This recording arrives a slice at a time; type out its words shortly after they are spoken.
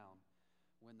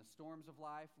the storms of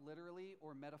life, literally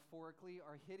or metaphorically,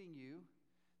 are hitting you,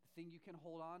 the thing you can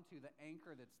hold on to, the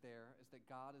anchor that's there, is that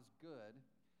God is good,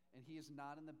 and He is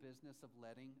not in the business of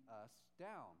letting us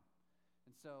down.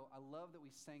 And so I love that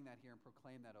we sang that here and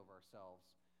proclaim that over ourselves.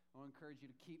 I want to encourage you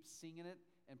to keep singing it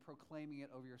and proclaiming it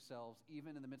over yourselves,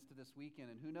 even in the midst of this weekend.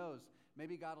 And who knows,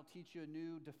 maybe God will teach you a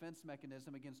new defense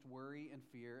mechanism against worry and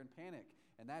fear and panic.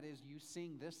 And that is, you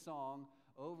sing this song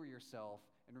over yourself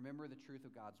and remember the truth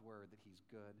of God's word, that He's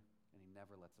good and He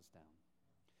never lets us down.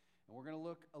 And we're going to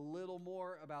look a little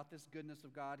more about this goodness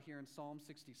of God here in Psalm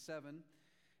 67.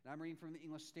 And I'm reading from the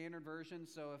English Standard Version,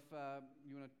 so if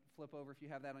you want to flip over, if you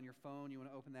have that on your phone, you want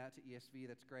to open that to ESV,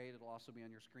 that's great. It'll also be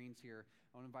on your screens here.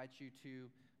 I want to invite you to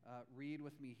read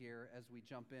with me here as we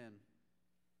jump in.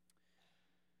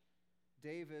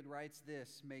 David writes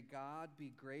this: "May God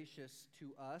be gracious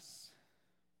to us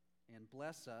and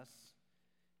bless us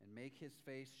and make His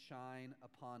face shine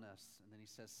upon us." And then he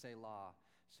says, Selah.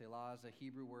 Selah is a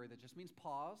Hebrew word that just means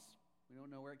pause. We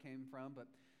don't know where it came from, but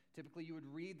typically you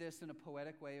would read this in a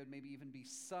poetic way. It would maybe even be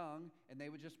sung, and they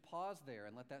would just pause there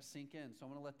and let that sink in. So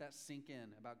I'm going to let that sink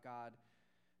in about God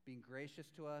being gracious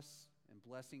to us and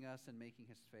blessing us and making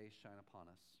His face shine upon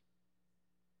us.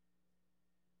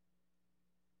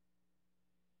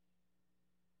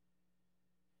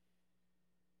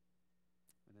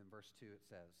 And then verse 2 it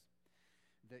says,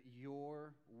 "That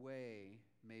your way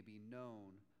may be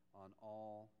known on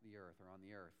all the earth," or on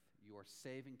the earth, "your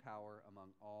saving power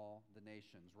among all the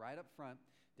nations." Right up front,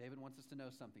 David wants us to know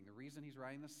something. The reason he's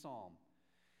writing this psalm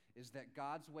is that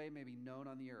God's way may be known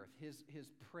on the earth. His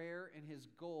prayer and his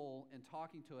goal in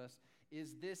talking to us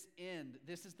is this end.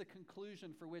 This is the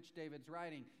conclusion for which David's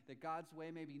writing, that God's way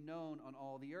may be known on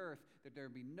all the earth, that there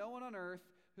be no one on earth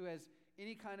who has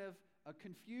any kind of a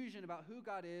confusion about who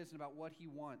God is and about what He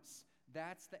wants.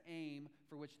 That's the aim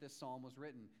for which this psalm was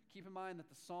written. Keep in mind that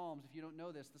the Psalms, if you don't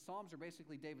know this, the Psalms are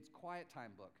basically David's quiet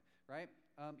time book, right?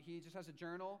 He just has a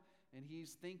journal, and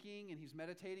he's thinking, and he's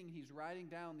meditating, and he's writing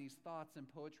down these thoughts in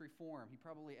poetry form. He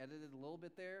probably edited a little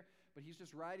bit there, but he's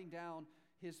just writing down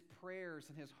his prayers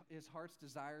and his heart's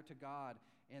desire to God,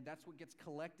 and that's what gets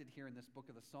collected here in this book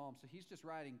of the Psalms. So he's just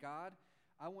writing, God,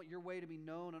 I want your way to be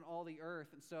known on all the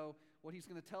earth. And so what he's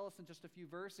going to tell us in just a few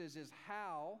verses is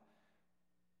how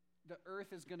the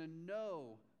earth is going to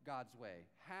know God's way,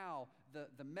 how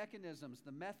the mechanisms,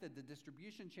 the method, the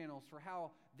distribution channels for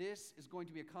how this is going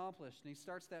to be accomplished. And he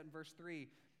starts that in verse 3.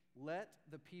 "Let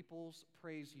the peoples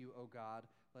praise you, O God.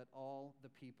 Let all the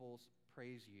peoples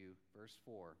praise you." Verse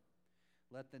 4.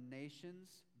 "Let the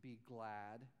nations be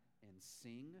glad and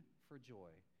sing for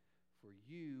joy, for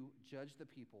you judge the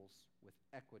peoples with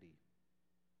equity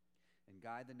and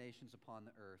guide the nations upon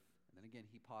the earth." And then again,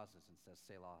 he pauses and says,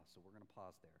 Selah. So we're going to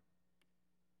pause there.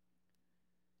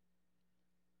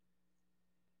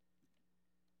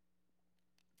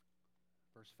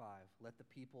 Verse 5, "Let the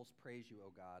peoples praise you,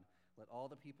 O God. Let all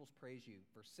the peoples praise you."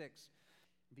 Verse 6,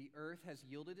 "The earth has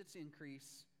yielded its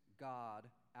increase. God,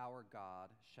 our God,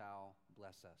 shall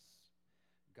bless us.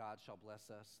 God shall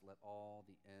bless us. Let all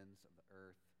the ends of the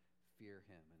earth fear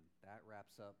Him." And that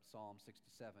wraps up Psalm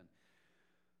 67.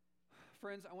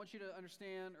 Friends, I want you to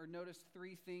understand or notice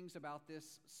three things about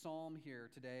this psalm here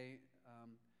today.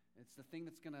 It's the thing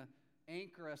that's going to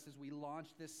anchor us as we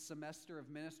launch this semester of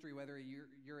ministry, whether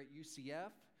you're at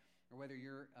UCF or whether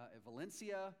you're at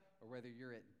Valencia or whether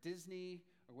you're at Disney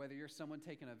or whether you're someone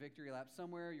taking a victory lap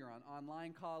somewhere, you're on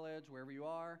online college, wherever you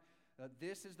are.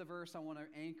 This is the verse I want to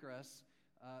anchor us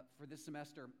for this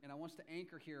semester. And I want us to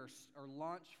anchor here, or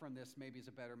launch from this, maybe is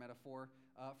a better metaphor,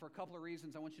 for a couple of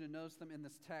reasons. I want you to notice them in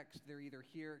this text. They're either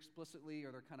here explicitly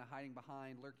or they're kind of hiding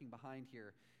behind, lurking behind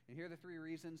here. And here are the three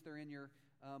reasons. They're in your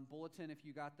bulletin if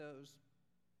you got those,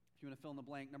 if you want to fill in the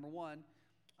blank. Number one,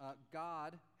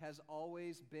 God has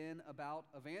always been about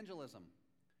evangelism.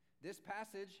 This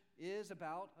passage is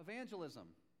about evangelism.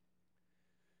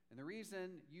 And the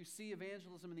reason you see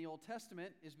evangelism in the Old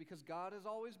Testament is because God has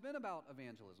always been about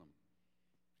evangelism.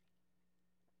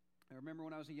 I remember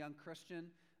when I was a young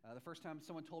Christian, the first time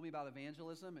someone told me about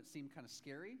evangelism, it seemed kind of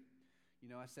scary. You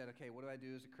know, I said, okay, what do I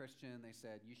do as a Christian? They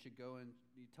said, you should go and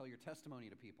you tell your testimony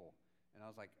to people. And I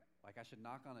was like I should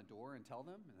knock on a door and tell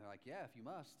them? And they're like, yeah, if you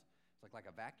must. It's like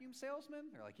a vacuum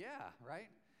salesman? They're like, yeah, right?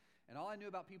 And all I knew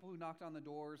about people who knocked on the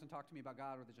doors and talked to me about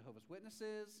God were the Jehovah's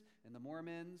Witnesses and the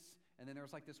Mormons. And then there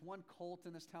was like this one cult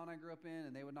in this town I grew up in,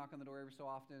 and they would knock on the door every so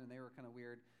often, and they were kind of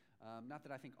weird. Not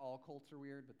that I think all cults are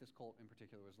weird, but this cult in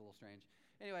particular was a little strange.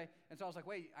 Anyway, and so I was like,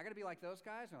 wait, I got to be like those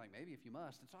guys? And they're like, maybe if you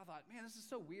must. And so I thought, man, this is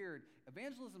so weird.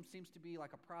 Evangelism seems to be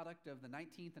like a product of the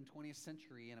 19th and 20th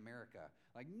century in America.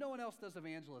 Like no one else does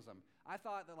evangelism. I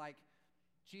thought that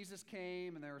Jesus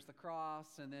came, and there was the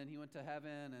cross, and then he went to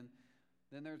heaven, and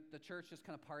then the church just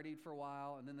kind of partied for a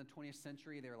while, and then the 20th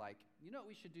century, they were like, you know what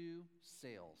we should do?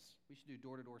 Sales. We should do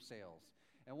door-to-door sales.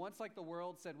 And once like the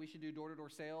world said we should do door-to-door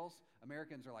sales,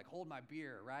 Americans are like, hold my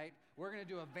beer, right? We're going to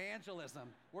do evangelism.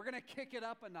 We're going to kick it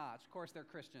up a notch. Of course, they're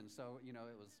Christians, so, it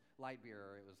was light beer,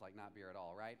 or it was like not beer at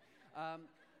all, right?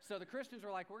 So the Christians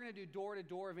were like, we're going to do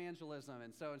door-to-door evangelism.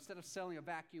 And so instead of selling a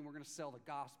vacuum, we're going to sell the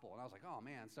gospel. And I was like, oh,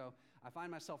 man. So I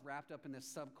find myself wrapped up in this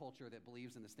subculture that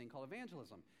believes in this thing called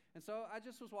evangelism. And so I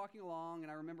just was walking along,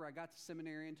 and I remember I got to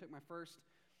seminary and took my first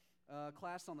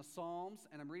class on the Psalms,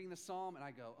 and I'm reading the Psalm, and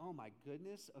I go, oh, my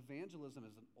goodness, evangelism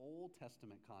is an Old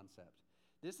Testament concept.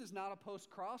 This is not a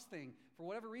post-cross thing. For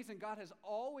whatever reason, God has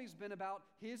always been about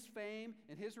his fame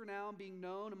and his renown being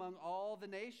known among all the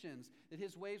nations, that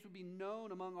his ways would be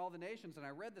known among all the nations. And I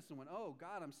read this and went, oh,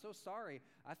 God, I'm so sorry.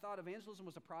 I thought evangelism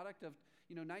was a product of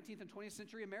 19th and 20th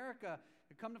century America.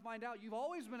 And come to find out, you've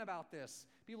always been about this.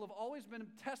 People have always been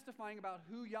testifying about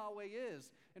who Yahweh is.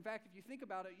 In fact, if you think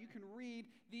about it, you can read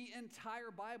the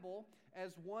entire Bible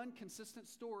as one consistent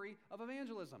story of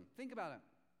evangelism. Think about it.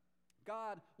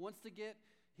 God wants to get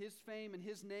his fame and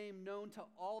his name known to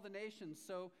all the nations.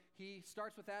 So he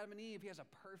starts with Adam and Eve. He has a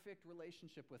perfect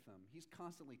relationship with them. He's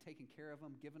constantly taking care of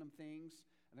them, giving them things.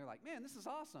 And they're like, man, this is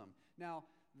awesome. Now,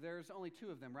 there's only two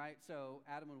of them, right? So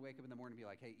Adam would wake up in the morning and be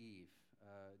like, hey, Eve,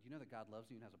 do you know that God loves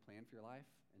you and has a plan for your life?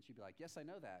 And she'd be like, yes, I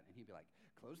know that. And he'd be like,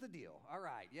 close the deal. All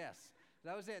right, yes. So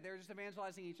that was it. They were just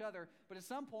evangelizing each other. But at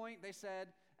some point, they said,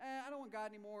 I don't want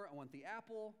God anymore. I want the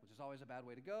apple, which is always a bad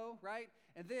way to go, right?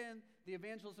 And then the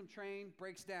evangelism train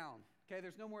breaks down. Okay,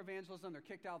 there's no more evangelism. They're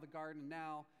kicked out of the garden.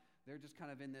 Now they're just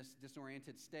kind of in this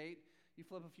disoriented state. You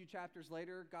flip a few chapters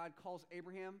later, God calls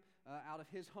Abraham out of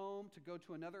his home to go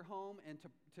to another home and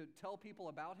to tell people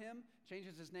about him,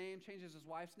 changes his name, changes his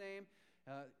wife's name.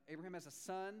 Abraham has a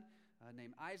son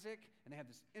named Isaac, and they have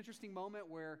this interesting moment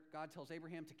where God tells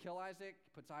Abraham to kill Isaac,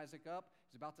 puts Isaac up,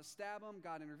 he's about to stab him.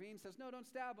 God intervenes, says, no, don't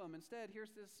stab him. Instead,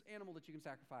 here's this animal that you can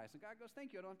sacrifice. And God goes,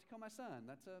 thank you, I don't have to kill my son.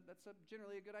 That's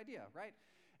generally a good idea, right?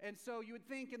 And so you would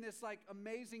think in this like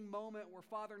amazing moment where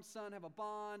father and son have a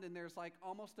bond and there's like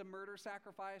almost a murder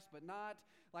sacrifice, but not,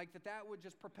 like that would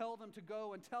just propel them to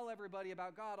go and tell everybody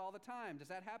about God all the time. Does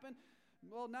that happen?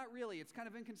 Well, not really. It's kind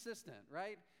of inconsistent,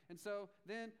 right? And so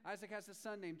then Isaac has this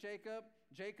son named Jacob.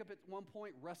 Jacob at one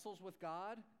point wrestles with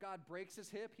God. God breaks his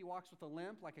hip. He walks with a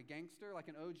limp like a gangster, like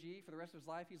an OG for the rest of his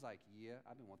life. He's like, yeah,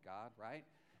 I've been with God, right?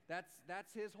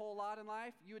 That's his whole lot in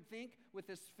life. You would think with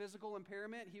this physical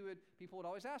impairment, people would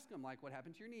always ask him, like, what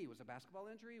happened to your knee? Was it a basketball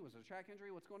injury? Was it a track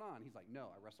injury? What's going on? He's like,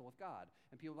 no, I wrestle with God.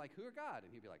 And people are like, who are God?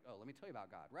 And he'd be like, oh, let me tell you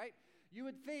about God, right? You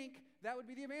would think that would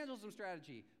be the evangelism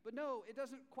strategy. But no, it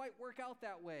doesn't quite work out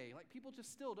that way. Like, people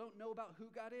just still don't know about who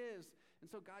God is. And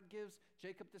so God gives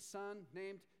Jacob this son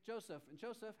named Joseph. And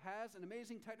Joseph has an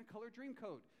amazing Technicolor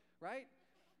Dreamcoat, right?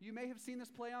 You may have seen this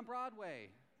play on Broadway.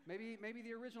 Maybe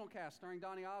the original cast starring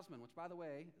Donny Osmond, which, by the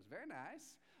way, is very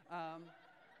nice.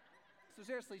 So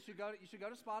seriously, you should go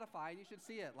to Spotify and you should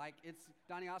see it. Like,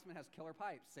 Donny Osmond has killer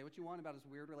pipes. Say what you want about his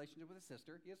weird relationship with his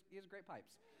sister. He has great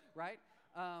pipes, right?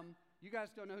 You guys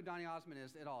don't know who Donny Osmond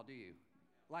is at all, do you?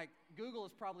 Like, Google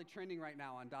is probably trending right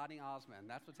now on Donny Osmond.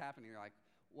 That's what's happening. You're like,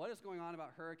 what is going on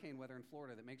about hurricane weather in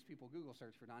Florida that makes people Google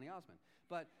search for Donny Osmond?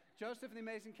 But Joseph and the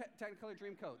Amazing Technicolor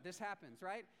Dreamcoat, this happens,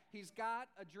 right? He's got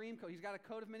a dream coat. He's got a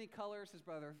coat of many colors. His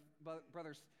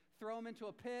brothers throw him into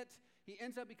a pit. He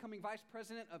ends up becoming vice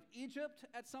president of Egypt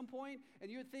at some point. And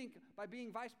you would think by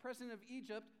being vice president of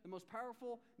Egypt, the most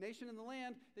powerful nation in the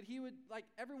land, that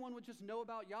everyone would just know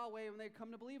about Yahweh when they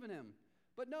come to believe in him.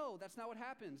 But no, that's not what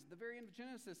happens. The very end of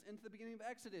Genesis into the beginning of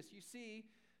Exodus, you see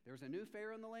there was a new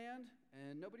Pharaoh in the land,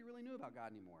 and nobody really knew about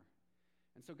God anymore.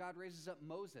 And so God raises up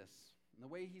Moses. And the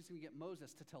way he's going to get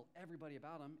Moses to tell everybody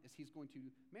about him is he's going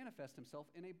to manifest himself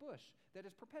in a bush that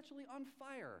is perpetually on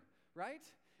fire, right?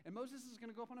 And Moses is going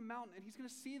to go up on a mountain, and he's going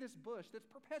to see this bush that's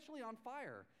perpetually on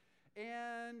fire.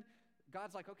 And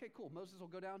God's like, okay, cool. Moses will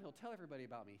go down. He'll tell everybody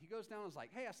about me. He goes down and is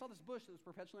like, hey, I saw this bush that was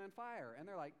perpetually on fire. And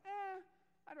they're like,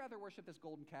 I'd rather worship this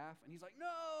golden calf. And he's like,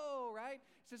 no, right?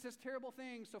 It's just this terrible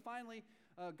thing. So finally,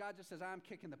 God just says, I'm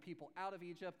kicking the people out of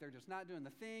Egypt. They're just not doing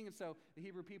the thing. And so the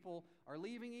Hebrew people are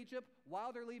leaving Egypt.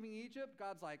 While they're leaving Egypt,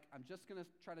 God's like, I'm just going to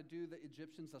try to do the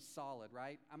Egyptians a solid,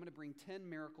 right? I'm going to bring 10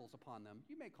 miracles upon them.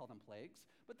 You may call them plagues,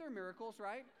 but they're miracles,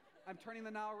 right? I'm turning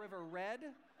the Nile River red.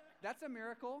 That's a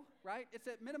miracle, right? It's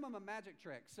at minimum a magic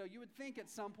trick. So you would think at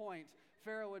some point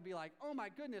Pharaoh would be like, oh my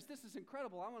goodness, this is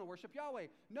incredible. I want to worship Yahweh.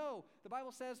 No, the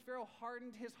Bible says Pharaoh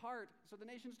hardened his heart so the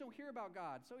nations don't hear about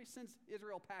God. So he sends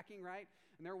Israel packing, right?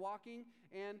 And they're walking.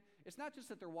 And it's not just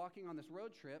that they're walking on this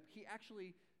road trip. He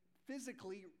actually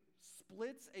physically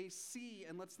splits a sea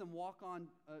and lets them walk on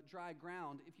dry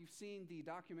ground. If you've seen the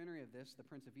documentary of this, The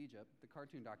Prince of Egypt, the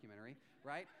cartoon documentary,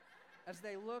 right? As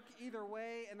they look either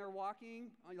way and they're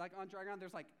walking like on dry ground,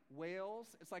 there's like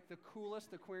whales. It's like the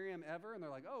coolest aquarium ever. And they're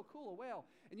like, oh, cool, a whale.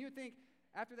 And you would think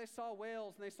after they saw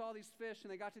whales and they saw these fish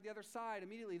and they got to the other side,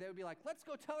 immediately they would be like, let's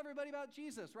go tell everybody about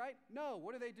Jesus, right? No,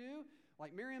 what do?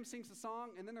 Like Miriam sings the song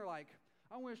and then they're like,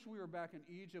 I wish we were back in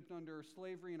Egypt under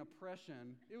slavery and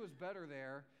oppression. It was better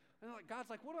there. And they're like, God's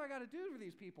like, what do I got to do for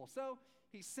these people? So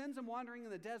he sends them wandering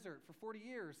in the desert for 40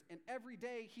 years, and every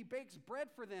day he bakes bread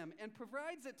for them and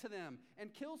provides it to them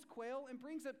and kills quail and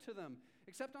brings it to them,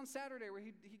 except on Saturday where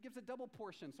he gives a double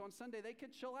portion. So on Sunday they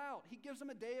could chill out. He gives them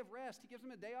a day of rest. He gives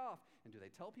them a day off. And do they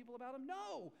tell people about him?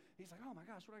 No. He's like, oh my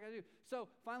gosh, what do I got to do? So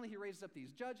finally he raises up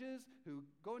these judges who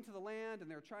go into the land, and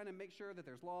they're trying to make sure that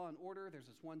there's law and order. There's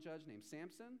this one judge named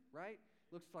Samson, right?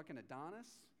 Looks like an Adonis.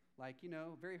 Like,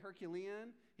 very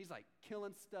Herculean. He's like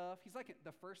killing stuff. He's like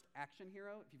the first action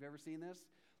hero, if you've ever seen this.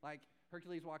 Like,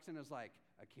 Hercules walks in and is like,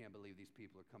 I can't believe these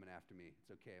people are coming after me.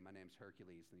 It's okay, my name's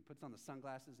Hercules. And he puts on the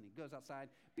sunglasses and he goes outside,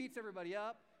 beats everybody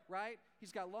up, right?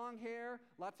 He's got long hair,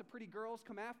 lots of pretty girls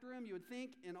come after him. You would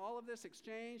think in all of this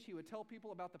exchange, he would tell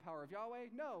people about the power of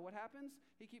Yahweh. No, what happens?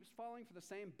 He keeps falling for the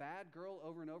same bad girl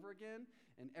over and over again.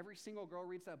 And every single girl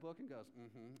reads that book and goes,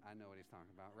 I know what he's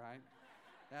talking about, right?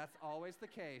 That's always the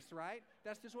case, right?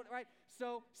 That's just what, right?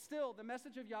 So still, the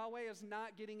message of Yahweh is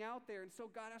not getting out there. And so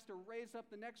God has to raise up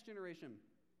the next generation.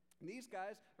 And these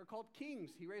guys are called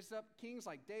kings. He raises up kings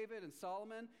like David and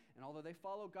Solomon. And although they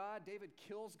follow God, David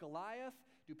kills Goliath.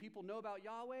 Do people know about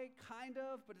Yahweh? Kind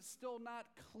of, but it's still not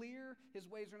clear. His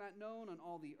ways are not known on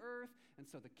all the earth. And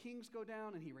so the kings go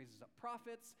down and he raises up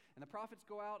prophets. And the prophets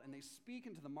go out and they speak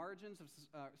into the margins of,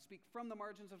 speak from the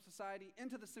margins of society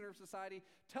into the center of society,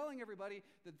 telling everybody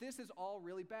that this is all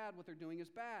really bad. What they're doing is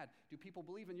bad. Do people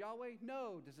believe in Yahweh?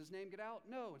 No. Does his name get out?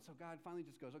 No. And so God finally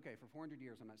just goes, okay, for 400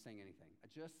 years, I'm not saying anything.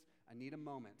 I need a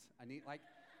moment.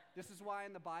 This is why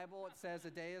in the Bible it says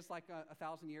a day is like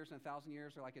 1,000 years and 1,000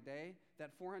 years are like a day.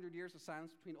 That 400 years of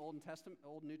silence between Old and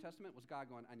New Testament was God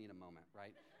going, I need a moment,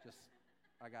 right?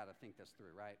 I got to think this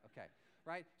through, right? Okay,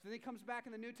 right? So then he comes back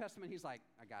in the New Testament. He's like,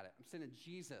 I got it. I'm sending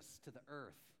Jesus to the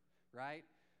earth, right?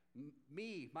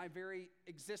 Me, my very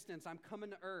existence, I'm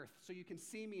coming to earth so you can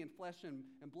see me in flesh and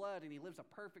blood. And he lives a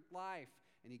perfect life.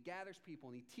 And he gathers people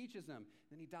and he teaches them.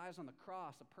 Then he dies on the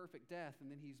cross, a perfect death.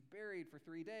 And then he's buried for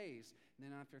 3 days. And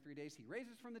then after 3 days, he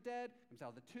raises from the dead, comes out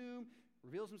of the tomb,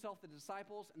 reveals himself to the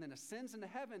disciples, and then ascends into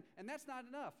heaven. And that's not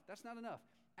enough. That's not enough.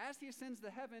 As he ascends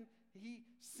to heaven, he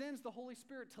sends the Holy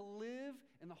Spirit to live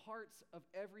in the hearts of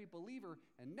every believer.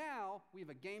 And now we have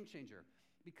a game changer,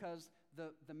 because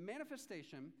the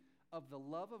manifestation of the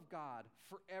love of God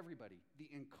for everybody, the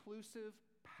inclusive,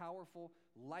 powerful,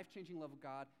 life-changing love of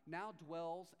God now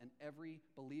dwells in every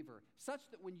believer, such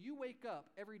that when you wake up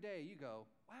every day, you go,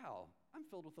 wow, I'm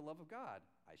filled with the love of God.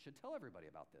 I should tell everybody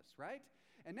about this, right?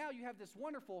 And now you have this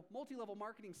wonderful multi-level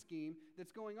marketing scheme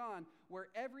that's going on where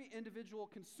every individual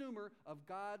consumer of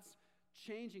God's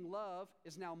changing love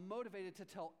is now motivated to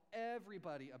tell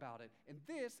everybody about it. And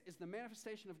this is the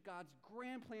manifestation of God's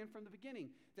grand plan from the beginning,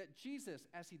 that Jesus,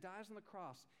 as he dies on the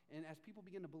cross, and as people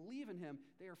begin to believe in him,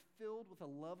 they are filled with the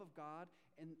love of God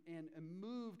and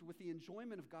moved with the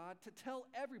enjoyment of God to tell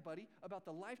everybody about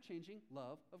the life-changing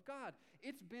love of God.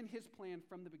 It's been his plan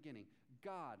from the beginning.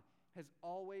 God has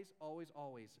always, always,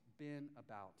 always been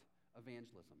about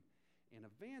evangelism. And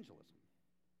evangelism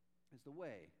is the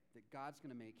way that God's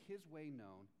going to make his way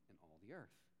known in all the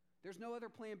earth. There's no other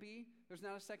plan B. There's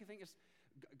not a second thing.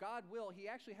 God will. He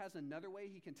actually has another way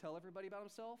he can tell everybody about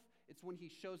himself. It's when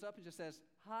he shows up and just says,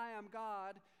 hi, I'm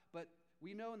God. But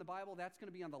we know in the Bible that's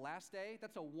going to be on the last day.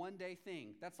 That's a one-day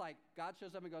thing. That's like God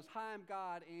shows up and goes, hi, I'm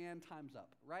God, and time's up,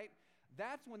 right?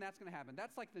 That's when that's going to happen.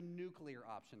 That's like the nuclear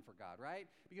option for God, right?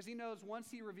 Because he knows once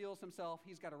he reveals himself,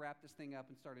 he's got to wrap this thing up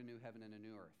and start a new heaven and a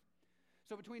new earth.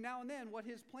 So between now and then, what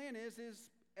his plan is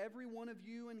every one of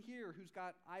you in here who's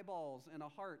got eyeballs and a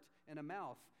heart and a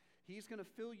mouth, he's going to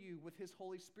fill you with his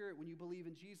Holy Spirit when you believe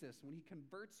in Jesus, when he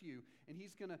converts you, and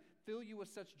he's going to fill you with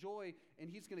such joy, and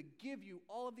he's going to give you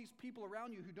all of these people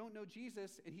around you who don't know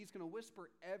Jesus, and he's going to whisper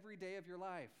every day of your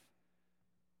life,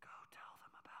 go tell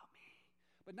them about me.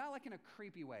 But not like in a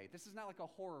creepy way. This is not like a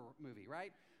horror movie,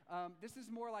 right? This is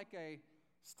more like a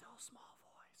still small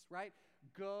voice, right?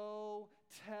 go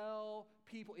tell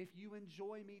people. If you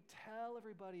enjoy me, tell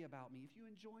everybody about me. If you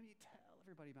enjoy me, tell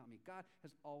everybody about me. God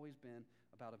has always been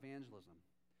about evangelism.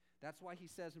 That's why he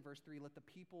says in verse 3, let the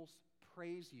peoples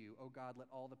praise you, O God, let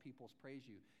all the peoples praise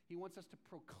you. He wants us to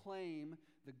proclaim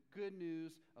the good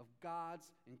news of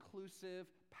God's inclusive,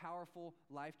 powerful,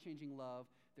 life-changing love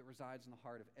that resides in the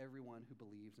heart of everyone who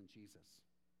believes in Jesus.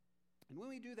 And when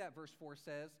we do that, verse 4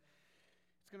 says,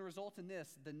 it's going to result in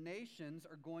this: the nations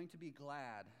are going to be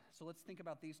glad. So let's think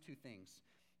about these two things.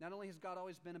 Not only has God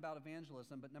always been about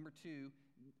evangelism, but number two,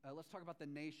 let's talk about the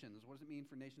nations. What does it mean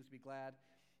for nations to be glad?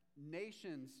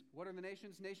 Nations, what are the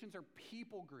nations? Nations are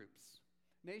people groups.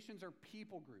 Nations are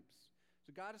people groups.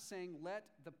 So God is saying, let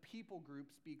the people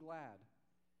groups be glad.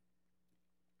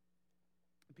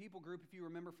 A people group, if you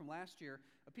remember from last year,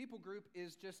 a people group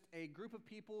is just a group of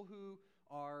people who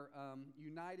are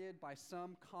united by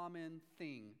some common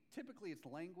thing. Typically it's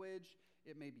language,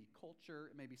 it may be culture,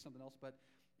 it may be something else, but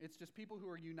it's just people who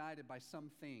are united by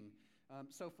something.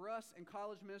 So for us in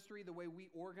college ministry, the way we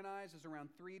organize is around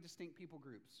three distinct people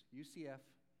groups: UCF,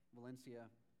 Valencia,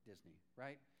 Disney,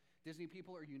 right? Disney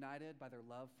people are united by their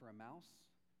love for a mouse,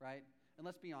 right? And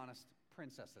let's be honest,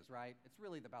 princesses, right? It's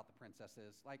really about the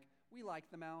princesses. Like, we like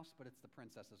the mouse, but it's the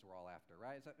princesses we're all after,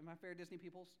 right? Am I fair, Disney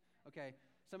peoples? Okay,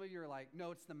 some of you are like,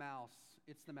 no, it's the mouse.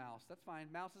 It's the mouse. That's fine.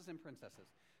 Mouses and princesses.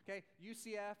 Okay,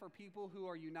 UCF are people who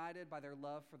are united by their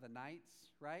love for the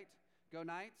Knights, right? Go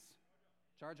Knights.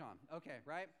 Charge on. Okay,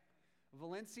 right?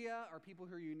 Valencia are people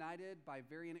who are united by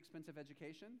very inexpensive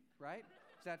education, right?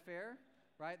 Is that fair?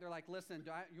 Right? They're like, listen,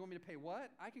 you want me to pay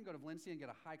what? I can go to Valencia and get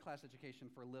a high-class education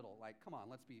for little. Like, come on,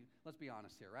 let's be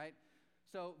honest here, right?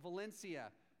 So Valencia,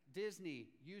 Disney,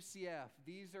 UCF,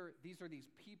 these are these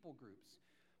people groups.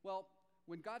 Well,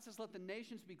 when God says let the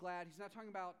nations be glad, he's not talking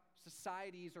about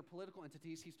societies or political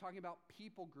entities. He's talking about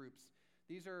people groups.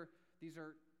 These are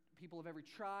people of every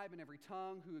tribe and every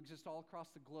tongue who exist all across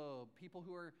the globe. People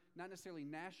who are not necessarily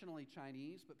nationally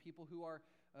Chinese, but people who are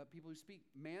people who speak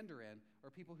Mandarin, or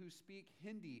people who speak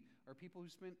Hindi, or people who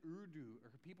speak Urdu,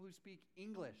 or people who speak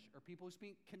English, or people who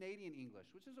speak Canadian English,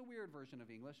 which is a weird version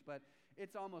of English, but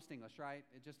it's almost English, right?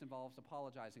 It just involves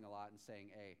apologizing a lot and saying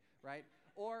A, right?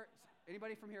 Or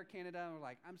anybody from here, Canada, we're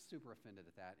like, I'm super offended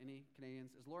at that. Any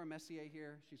Canadians? Is Laura Messier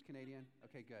here? She's Canadian?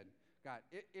 Okay, good. God,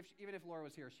 even if Laura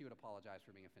was here, she would apologize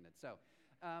for being offended. So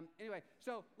anyway,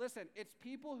 so listen, it's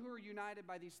people who are united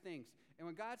by these things. And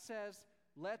when God says,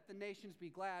 let the nations be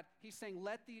glad, he's saying,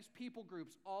 let these people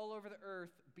groups all over the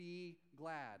earth be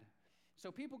glad.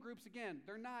 So people groups, again,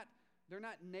 they're not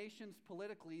nations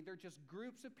politically. They're just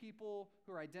groups of people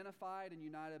who are identified and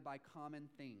united by common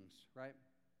things, right?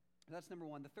 That's number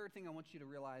one. The third thing I want you to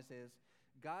realize is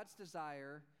God's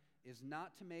desire is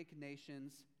not to make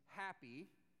nations happy,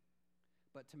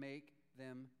 but to make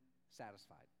them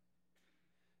satisfied.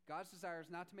 God's desire is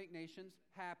not to make nations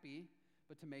happy,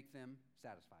 but to make them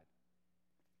satisfied.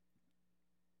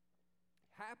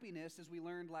 Happiness, as we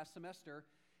learned last semester,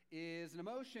 is an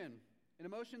emotion. And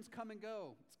emotions come and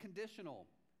go. It's conditional,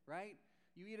 right?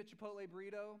 You eat a Chipotle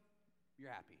burrito, you're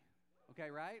happy.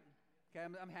 Okay, right? Okay,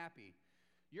 I'm happy.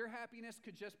 Your happiness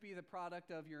could just be the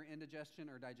product of your indigestion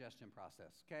or digestion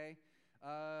process, okay?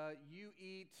 You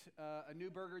eat a new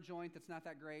burger joint that's not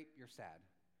that great, you're sad,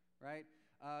 right?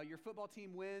 Your football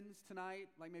team wins tonight,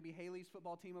 like maybe Haley's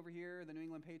football team over here, the New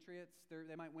England Patriots,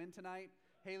 they might win tonight.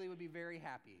 Haley would be very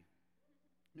happy.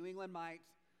 New England might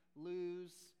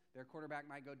lose, their quarterback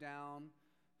might go down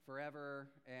forever,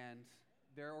 and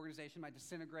their organization might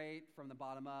disintegrate from the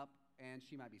bottom up, and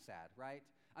she might be sad, right?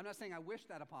 I'm not saying I wish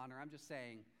that upon her, I'm just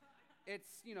saying it's,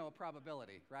 a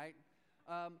probability, right?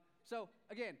 So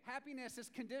again, happiness is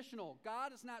conditional.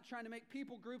 God is not trying to make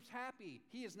people groups happy.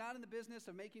 He is not in the business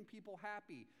of making people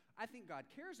happy. I think God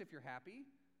cares if you're happy,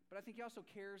 but I think he also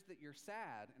cares that you're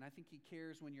sad, and I think he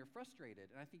cares when you're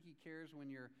frustrated, and I think he cares when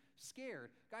you're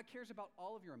scared. God cares about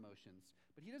all of your emotions,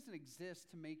 but he doesn't exist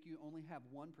to make you only have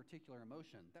one particular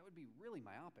emotion. That would be really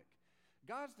myopic.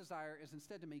 God's desire is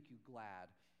instead to make you glad,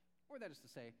 or that is to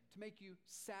say, to make you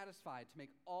satisfied, to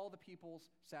make all the peoples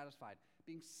satisfied.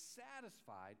 Being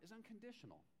satisfied is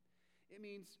unconditional. It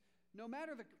means no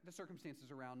matter the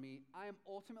circumstances around me, I am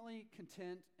ultimately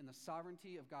content in the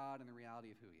sovereignty of God and the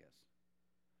reality of who he is.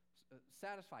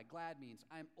 Satisfied, glad means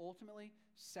I am ultimately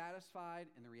satisfied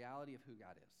in the reality of who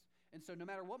God is. And so no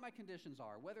matter what my conditions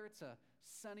are, whether it's a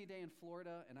sunny day in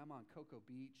Florida and I'm on Cocoa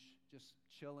Beach, just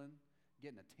chilling,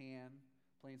 getting a tan,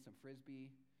 playing some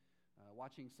Frisbee,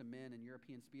 watching some men in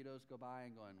European Speedos go by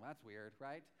and going, well, that's weird,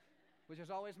 right? Which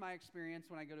is always my experience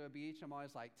when I go to a beach. I'm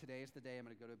always like, today's the day I'm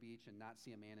going to go to a beach and not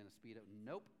see a man in a Speedo.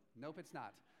 Nope, it's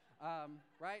not.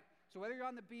 Right? So whether you're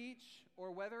on the beach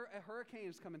or whether a hurricane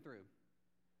is coming through,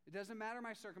 it doesn't matter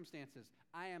my circumstances.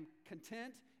 I am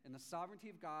content in the sovereignty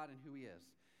of God and who he is.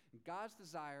 And God's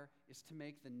desire is to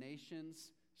make the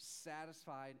nations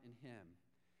satisfied in him.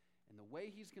 And the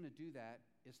way he's going to do that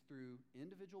is through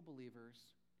individual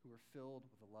believers who are filled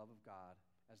with the love of God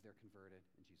as they're converted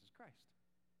in Jesus Christ.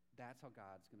 That's how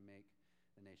God's going to make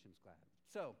the nations glad.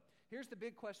 So here's the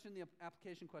big question, the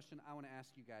application question I want to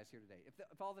ask you guys here today.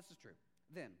 If all this is true,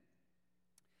 then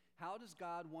how does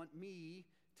God want me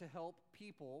to help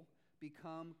people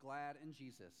become glad in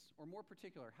Jesus? Or more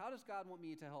particular, how does God want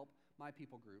me to help my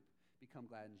people group become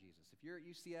glad in Jesus? If you're at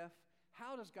UCF,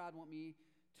 how does God want me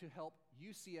to help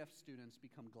UCF students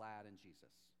become glad in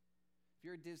Jesus? If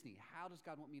you're at Disney, how does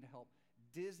God want me to help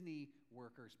Disney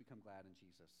workers become glad in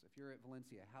Jesus? If you're at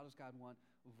Valencia, how does God want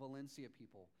Valencia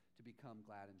people to become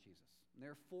glad in Jesus? And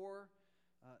there are four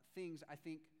things I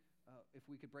think, if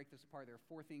we could break this apart, there are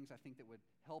four things I think that would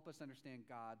help us understand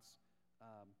God's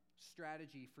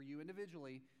strategy for you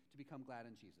individually to become glad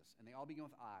in Jesus. And they all begin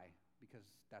with I, because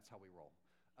that's how we roll.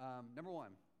 Number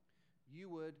one, you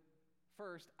would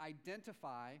first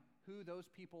identify who those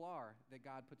people are that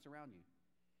God puts around you.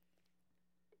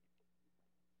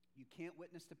 You can't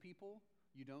witness to people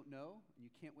you don't know, and you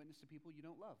can't witness to people you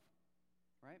don't love,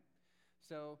 right?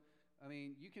 So, I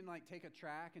mean, you can like take a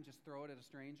tract and just throw it at a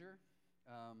stranger,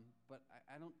 but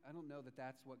I don't know that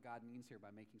that's what God means here by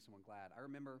making someone glad. I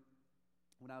remember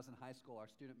when I was in high school, our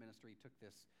student ministry took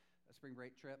a spring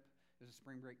break trip. It was a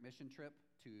spring break mission trip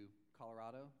to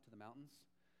Colorado, to the mountains,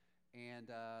 and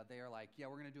they are like,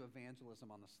 yeah, we're going to do evangelism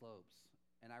on the slopes.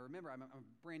 And I remember I'm a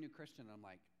brand new Christian, and I'm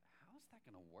like, how is that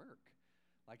going to work?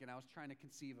 And I was trying to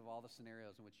conceive of all the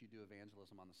scenarios in which you do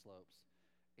evangelism on the slopes.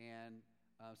 And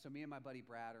so me and my buddy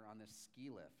Brad are on this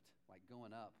ski lift, like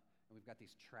going up, and we've got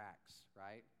these tracks,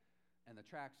 right? And the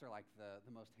tracks are like the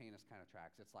most heinous kind of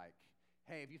tracks. It's like,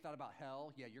 hey, have you thought about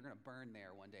hell? Yeah, you're going to burn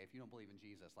there one day if you don't believe in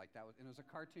Jesus. Like that was, and it was a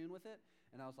cartoon with it.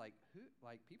 And I was like, who,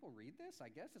 like people read this?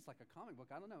 I guess it's like a comic book.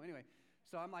 I don't know. Anyway,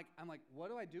 so I'm like, what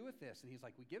do I do with this? And he's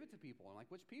like, we give it to people. I'm like,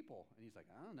 which people? And he's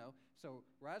like, I don't know. So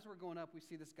as we're going up, we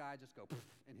see this guy just go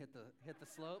and hit the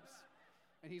slopes.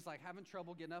 And he's like having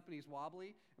trouble getting up, and he's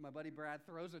wobbly. And my buddy Brad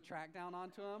throws a track down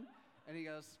onto him, and he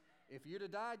goes, if you'd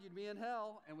have died, you'd be in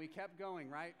hell. And we kept going,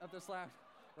 right, up this left,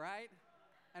 right?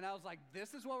 And I was like,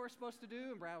 this is what we're supposed to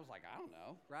do? And Brad was like, I don't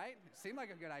know, right? It seemed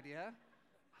like a good idea.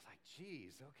 I was like,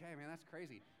 geez, okay, man, that's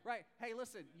crazy. Right, hey,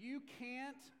 listen, you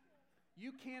can't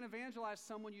evangelize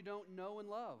someone you don't know and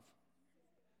love.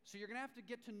 So you're going to have to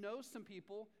get to know some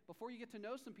people. Before you get to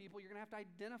know some people, you're going to have to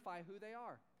identify who they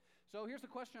are. So here's the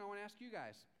question I want to ask you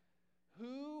guys.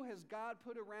 Who has God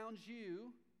put around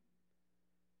you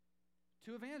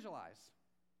to evangelize?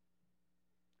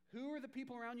 Who are the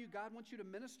people around you God wants you to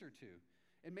minister to?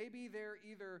 And maybe they're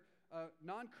either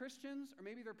non-Christians, or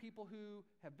maybe they're people who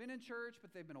have been in church,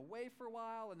 but they've been away for a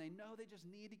while, and they know they just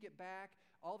need to get back.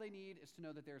 All they need is to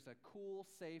know that there's a cool,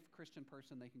 safe Christian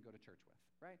person they can go to church with,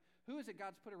 right? Who is it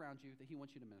God's put around you that he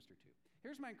wants you to minister to?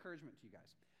 Here's my encouragement to you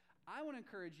guys. I want to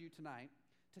encourage you tonight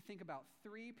to think about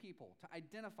three people, to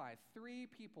identify three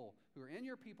people who are in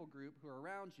your people group, who are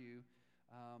around you,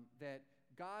 that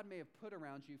God may have put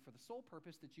around you for the sole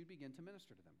purpose that you begin to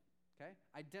minister to them, okay?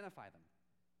 Identify them.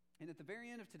 And at the very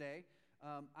end of today,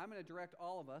 I'm going to direct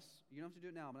all of us, you don't have to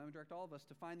do it now, but I'm going to direct all of us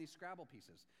to find these Scrabble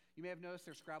pieces. You may have noticed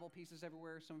there's Scrabble pieces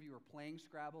everywhere. Some of you are playing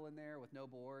Scrabble in there with no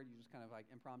board. You just kind of like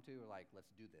impromptu or like,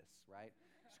 let's do this, right?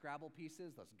 Scrabble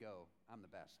pieces, let's go. I'm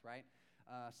the best, right?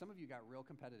 Some of you got real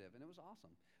competitive, and it was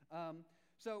awesome.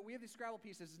 So we have these Scrabble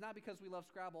pieces. It's not because we love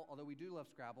Scrabble, although we do love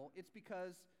Scrabble. It's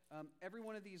because every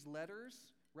one of these letters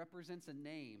represents a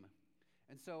name.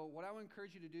 And so what I would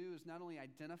encourage you to do is not only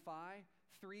identify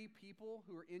three people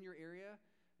who are in your area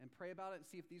and pray about it and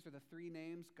see if these are the three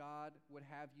names God would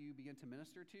have you begin to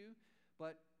minister to,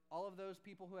 but all of those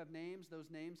people who have names, those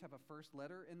names have a first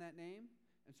letter in that name.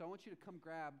 And so I want you to come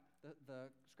grab the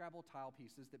Scrabble tile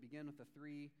pieces that begin with the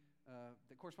three,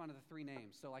 that correspond to the three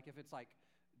names. So like if it's like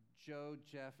Joe,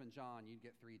 Jeff, and John, you'd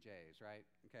get three J's, right?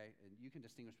 Okay, and you can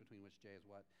distinguish between which J is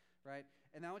what, right?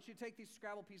 And I want you to take these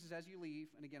Scrabble pieces as you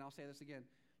leave, and again, I'll say this again,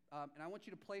 and I want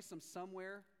you to place them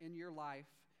somewhere in your life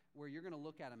where you're going to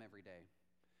look at them every day.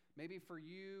 Maybe for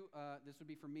you, this would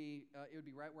be for me, it would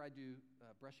be right where I do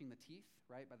brushing the teeth,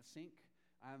 right, by the sink.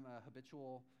 I'm a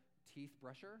habitual teeth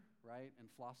brusher, right, and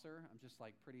flosser. I'm just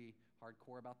like pretty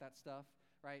hardcore about that stuff,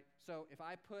 right? So if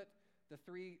I put the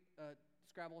three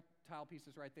Scrabble tile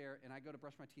pieces right there, and I go to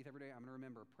brush my teeth every day, I'm going to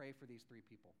remember, pray for these three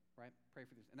people, right? Pray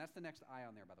for these. And that's the next I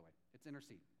on there, by the way. It's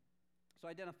intercede. So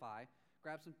identify,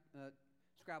 grab some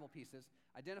Scrabble pieces.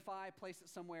 Identify, place it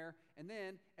somewhere, and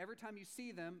then every time you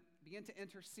see them, begin to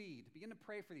intercede. Begin to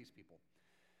pray for these people.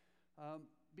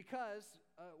 Because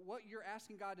what you're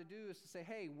asking God to do is to say,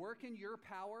 hey, work in your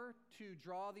power to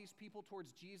draw these people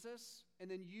towards Jesus,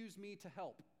 and then use me to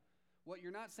help. What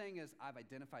you're not saying is, I've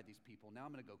identified these people. Now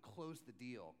I'm going to go close the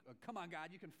deal. Come on, God,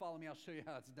 you can follow me. I'll show you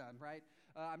how it's done, right?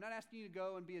 I'm not asking you to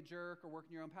go and be a jerk or work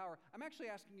in your own power. I'm actually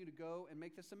asking you to go and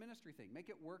make this a ministry thing. Make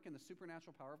it work in the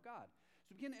supernatural power of God.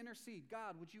 So begin to intercede.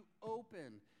 God, would you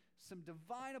open some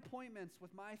divine appointments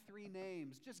with my 3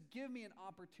 names? Just give me an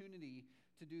opportunity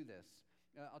to do this.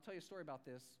 I'll tell you a story about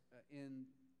this. In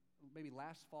maybe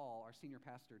last fall, our senior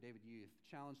pastor, David Youth,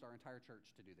 challenged our entire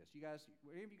church to do this.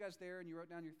 Were any of you guys there and you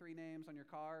wrote down your 3 names on your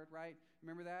card, right?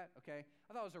 Remember that? Okay.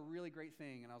 I thought it was a really great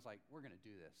thing, and I was like, we're going to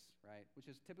do this, right? Which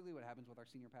is typically what happens with our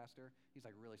senior pastor. He's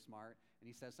like really smart, and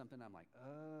he says something, and I'm like,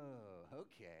 oh,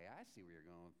 okay, I see where you're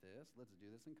going with this. Let's do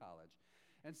this in college.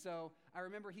 And so I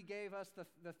remember he gave us the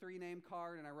 3-name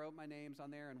card, and I wrote my names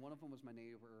on there, and one of them was my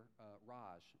neighbor,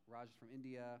 Raj. Raj is from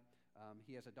India.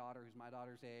 He has a daughter who's my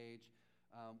daughter's age.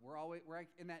 We're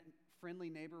in that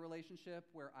friendly neighbor relationship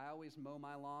where I always mow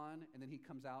my lawn, and then he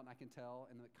comes out, and I can tell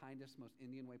in the kindest, most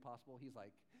Indian way possible. He's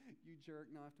like, you jerk,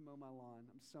 now I have to mow my lawn.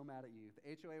 I'm so mad at you.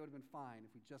 The HOA would have been fine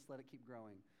if we just let it keep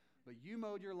growing. But you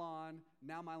mowed your lawn.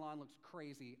 Now my lawn looks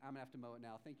crazy. I'm going to have to mow it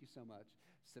now. Thank you so much.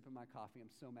 Sipping my coffee. I'm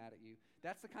so mad at you.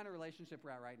 That's the kind of relationship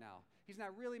we're at right now. He's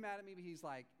not really mad at me, but he's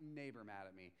like neighbor mad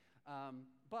at me.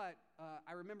 But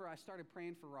I remember I started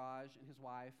praying for Raj and his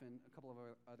wife and a couple of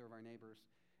other of our neighbors.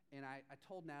 And I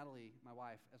told Natalie, my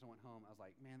wife, as I went home, I was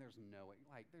like, man, there's no way.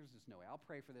 Like, there's just no way. I'll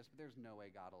pray for this, but there's no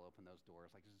way God will open those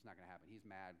doors. Like, it's just not going to happen. He's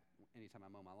mad anytime I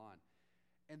mow my lawn.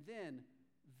 And then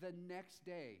the next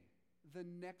day,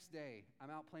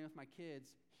 I'm out playing with my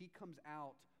kids. He comes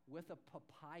out with a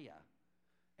papaya.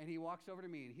 And he walks over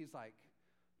to me, and he's like,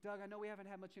 Doug, I know we haven't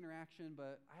had much interaction,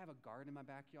 but I have a garden in my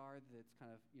backyard that's kind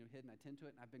of hidden. I tend to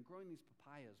it, and I've been growing these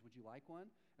papayas. Would you like one?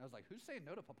 And I was like, who's saying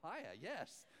no to papaya?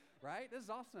 Yes, right? This is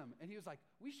awesome. And he was like,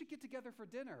 we should get together for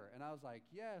dinner. And I was like,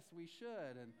 yes, we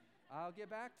should, and I'll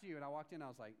get back to you. And I walked in, I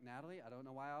was like, Natalie, I don't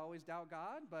know why I always doubt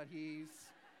God, but he's,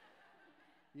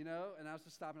 and I was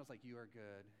just stopping. I was like, you are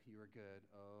good.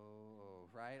 Oh,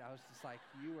 right? I was just like,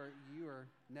 you are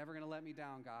never going to let me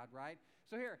down, God, right?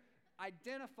 So here,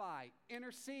 identify,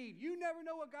 intercede. You never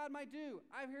know what God might do.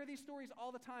 I hear these stories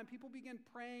all the time. People begin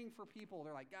praying for people.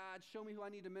 They're like, God, show me who I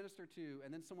need to minister to.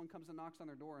 And then someone comes and knocks on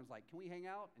their door and is like, can we hang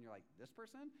out? And you're like, this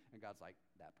person? And God's like,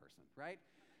 that person, right?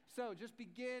 So just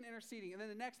begin interceding. And then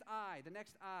the next I,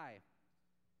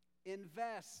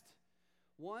 invest.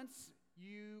 Once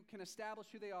you can establish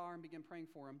who they are and begin praying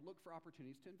for them, look for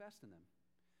opportunities to invest in them.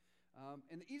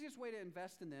 And the easiest way to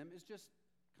invest in them is just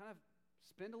kind of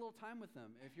spend a little time with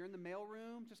them. If you're in the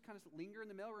mailroom, just kind of linger in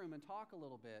the mailroom and talk a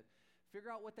little bit.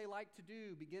 Figure out what they like to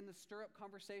do. Begin to stir up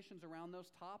conversations around those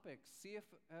topics. See if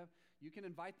you can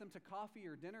invite them to coffee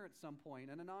or dinner at some point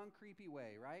in a non-creepy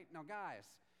way, right? Now, guys,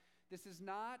 this is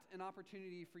not an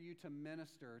opportunity for you to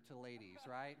minister to ladies,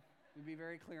 right? We'll be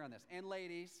very clear on this. And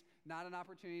ladies, not an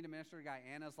opportunity to minister to a guy.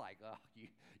 Anna's like, oh,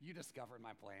 you discovered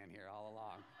my plan here all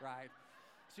along, right?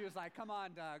 She was like, come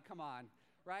on, Doug, come on,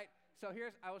 right? So I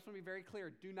just want to be very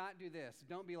clear. Do not do this.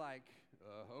 Don't be like,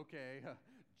 okay,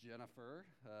 Jennifer,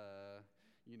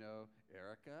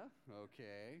 Erica,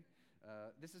 okay.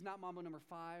 This is not Mambo number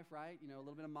 5, right? A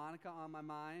little bit of Monica on my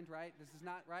mind, right? This is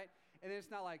not, right? And then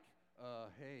it's not like,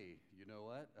 hey, you know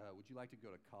what? Would you like to go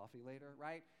to coffee later,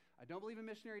 right? I don't believe in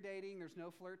missionary dating. There's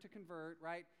no flirt to convert,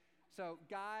 right? So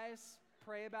guys,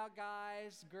 pray about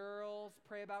guys. Girls,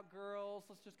 pray about girls.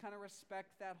 Let's just kind of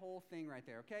respect that whole thing right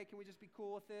there, okay? Can we just be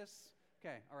cool with this?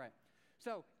 Okay, all right.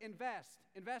 So invest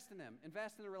in them,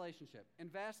 invest in the relationship,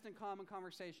 invest in common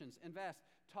conversations,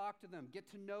 talk to them, get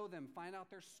to know them, find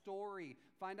out their story,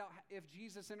 find out if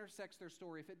Jesus intersects their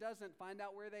story. If it doesn't, find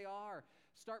out where they are.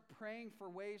 Start praying for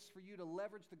ways for you to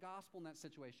leverage the gospel in that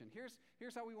situation.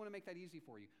 Here's how we want to make that easy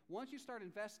for you. Once you start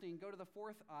investing, go to the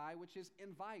 4th I, which is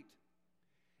invite.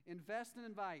 Invest and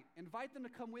invite. Invite them to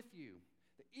come with you.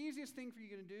 The easiest thing for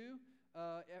you to do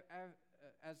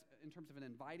as in terms of an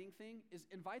inviting thing is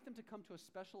invite them to come to a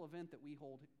special event that we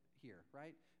hold here,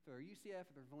 right? If they're UCF,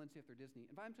 if they're Valencia, if they're Disney,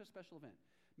 invite them to a special event.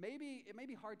 Maybe it may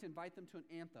be hard to invite them to an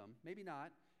anthem. Maybe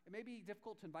not. It may be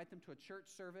difficult to invite them to a church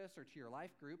service or to your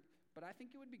life group, but I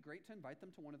think it would be great to invite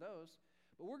them to one of those.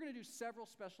 But we're going to do several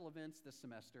special events this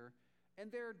semester,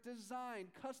 and they're designed,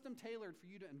 custom tailored for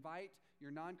you to invite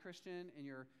your non-Christian and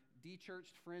your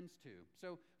de-churched friends to.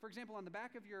 So, for example, on the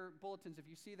back of your bulletins, if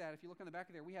you see that, if you look on the back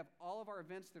of there, we have all of our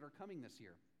events that are coming this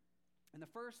year. And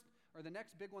the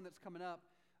next big one that's coming up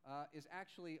is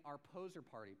actually our Poser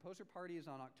Party. Poser Party is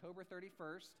on October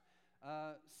 31st.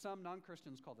 Some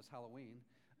non-Christians call this Halloween.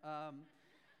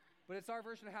 But it's our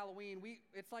version of Halloween.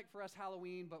 It's like for us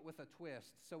Halloween, but with a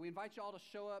twist. So we invite you all to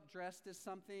show up dressed as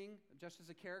something, just as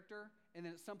a character. And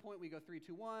then at some point we go 3,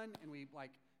 2, 1, and we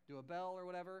do a bell or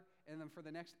whatever. And then for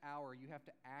the next hour, you have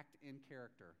to act in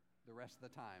character the rest of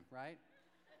the time, right?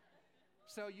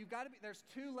 So you've got to there's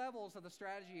 2 levels of the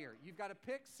strategy here. You've got to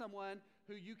pick someone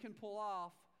who you can pull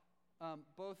off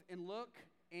both in look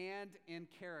and in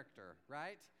character,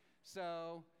 right?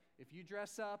 So if you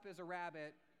dress up as a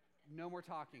rabbit, no more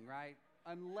talking, right?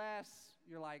 Unless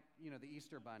you're like, the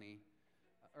Easter Bunny,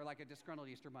 or like a disgruntled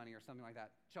Easter Bunny or something like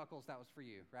that. Chuckles, that was for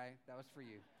you, right? That was for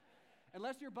you.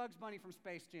 Unless you're Bugs Bunny from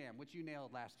Space Jam, which you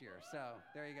nailed last year. So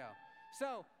there you go.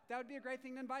 So that would be a great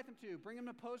thing to invite them to. Bring them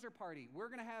to Poser Party. We're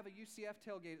going to have a UCF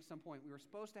tailgate at some point. We were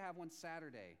supposed to have one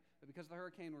Saturday, but because of the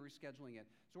hurricane, we're rescheduling it.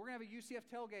 So we're going to have a UCF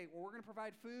tailgate where we're going to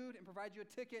provide food and provide you a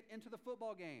ticket into the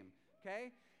football game,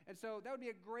 okay? And so that would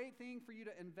be a great thing for you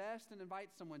to invest and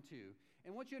invite someone to.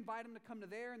 And once you invite them to come to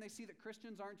there and they see that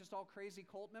Christians aren't just all crazy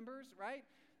cult members, right?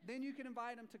 Then you can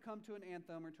invite them to come to an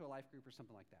anthem or to a life group or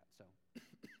something like that. So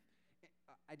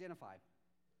identify,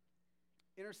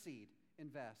 intercede,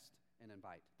 invest, and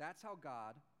invite. That's how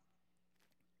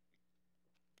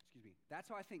that's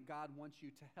how I think God wants you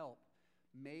to help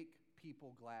make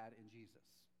people glad in Jesus.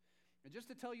 And just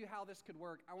to tell you how this could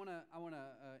work, I want to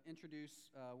introduce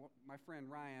my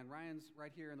friend Ryan. Ryan's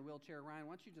right here in the wheelchair. Ryan,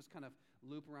 why don't you just kind of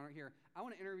loop around right here? I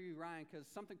want to interview Ryan because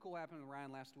something cool happened with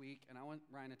Ryan last week, and I want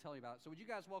Ryan to tell you about it. So would you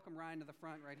guys welcome Ryan to the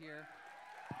front right here?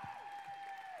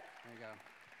 There you go.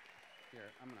 Here,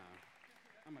 I'm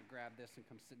gonna grab this and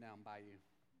come sit down by you.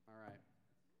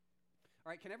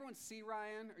 All right, can everyone see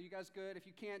Ryan? Are you guys good? If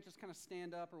you can't, just kind of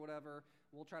stand up or whatever.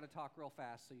 We'll try to talk real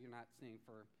fast so you're not seeing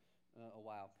for a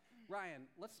while. Ryan,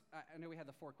 I know we had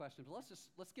the 4 questions, but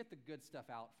let's get the good stuff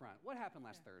out front. What happened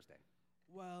last Thursday?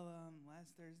 Well,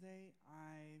 last Thursday,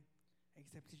 I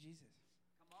accepted Jesus.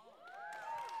 Come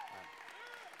on.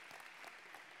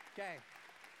 Okay.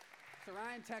 So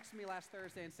Ryan texted me last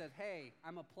Thursday and said, hey,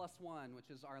 I'm a +1, which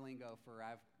is our lingo for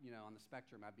on the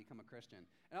spectrum, I've become a Christian.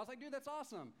 And I was like, dude, that's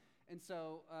awesome. And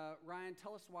so, Ryan,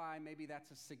 tell us why maybe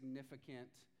that's a significant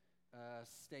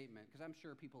statement, because I'm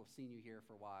sure people have seen you here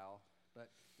for a while, but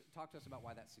talk to us about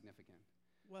why that's significant.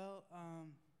 Well,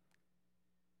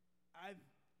 I've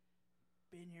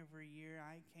been here for a year.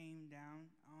 I came down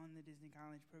on the Disney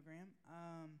College program.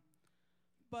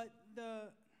 But the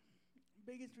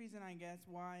biggest reason, I guess,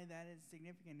 why that is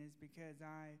significant is because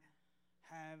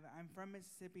I'm from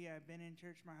Mississippi. I've been in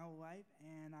church my whole life,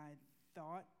 and I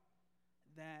thought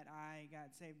that I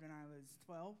got saved when I was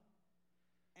 12.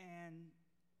 And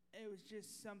it was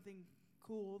just something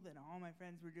cool that all my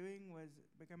friends were doing was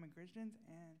becoming Christians,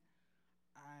 and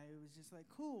I was just like,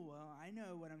 cool, well, I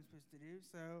know what I'm supposed to do,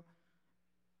 so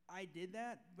I did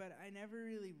that, but I never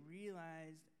really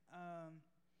realized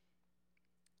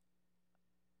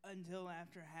until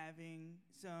after having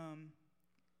some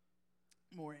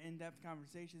more in-depth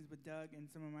conversations with Doug and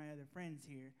some of my other friends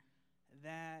here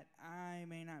that I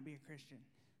may not be a Christian.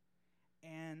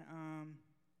 And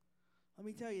let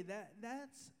me tell you,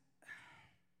 that's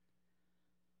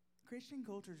Christian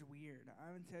culture's weird.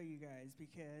 I'm going to tell you guys,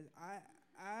 because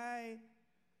I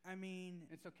mean...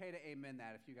 It's okay to amen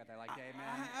that if you got that, like,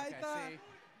 amen. Okay, see?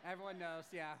 Everyone knows,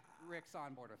 yeah, Rick's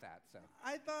on board with that, so.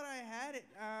 I thought I had it.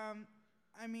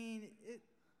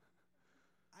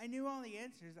 I knew all the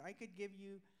answers. I could give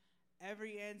you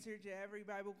every answer to every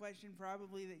Bible question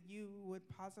probably that you would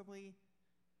possibly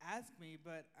ask me,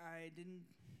 but I didn't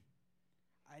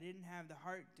have the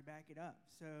heart to back it up.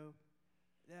 So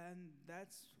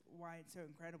that's why it's so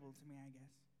incredible to me, I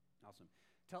guess. Awesome.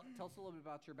 Tell us a little bit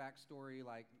about your backstory,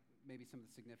 like maybe some of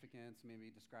the significance, maybe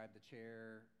describe the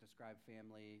chair, describe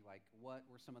family, like what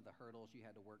were some of the hurdles you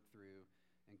had to work through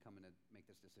in coming to make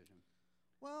this decision?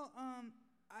 Well,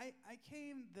 I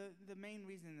came, the main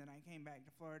reason that I came back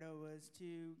to Florida was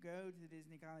to go to the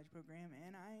Disney College program,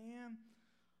 and I am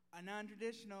a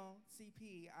non-traditional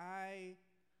CP.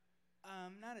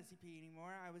 Not a CP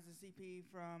anymore. I was a CP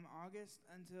from August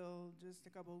until just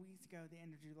a couple of weeks ago, the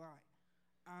end of July,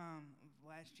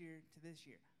 last year to this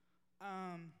year.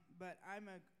 But I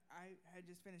had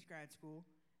just finished grad school,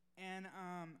 and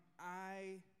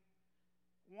I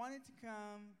wanted to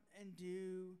come and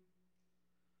do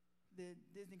the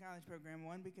Disney College program,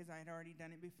 1, because I had already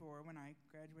done it before when I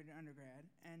graduated undergrad,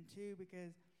 and 2,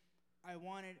 because I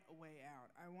wanted a way out.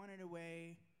 I wanted a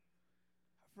way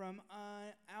from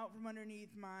out from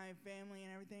underneath my family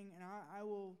and everything, and I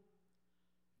will,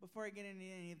 before I get into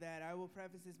any of that, I will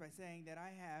preface this by saying that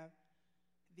I have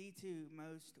the two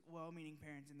most well-meaning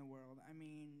parents in the world. I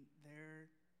mean,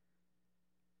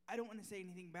 I don't want to say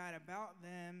anything bad about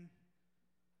them,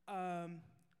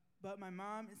 but my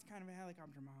mom is kind of a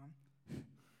helicopter mom.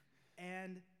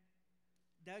 And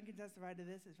Doug can testify to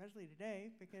this, especially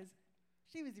today, because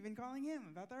she was even calling him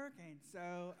about the hurricane.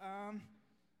 So,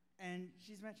 and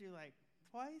she's met you like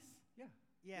twice?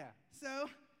 Yeah. So,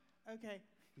 okay.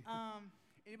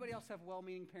 Anybody else have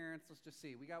well-meaning parents? Let's just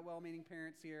see. We got well-meaning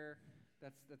parents here.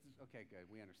 That's okay, good.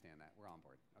 We understand that. We're on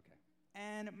board. Okay.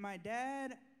 And my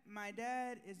dad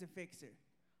is a fixer.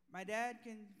 My dad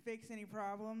can fix any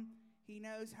problem. He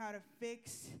knows how to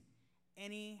fix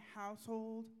any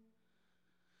household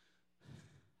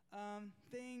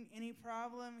thing, any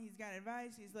problem. He's got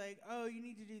advice. He's like, oh, you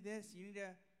need to do this.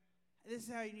 This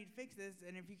is how you need to fix this.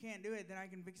 And if you can't do it, then I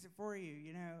can fix it for you.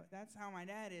 You know, that's how my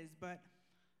dad is. But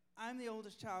I'm the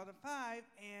oldest child of 5,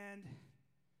 and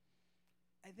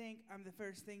I think I'm the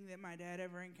first thing that my dad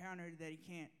ever encountered that he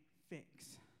can't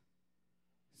fix.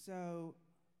 So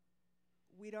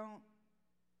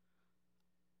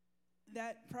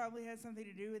that probably has something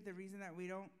to do with the reason that we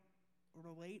don't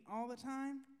relate all the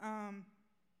time.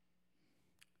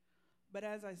 But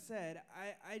as I said,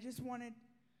 I just wanted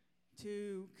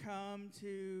to come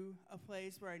to a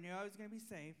place where I knew I was going to be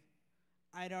safe.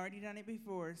 I'd already done it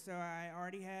before, so I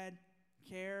already had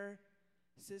care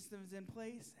systems in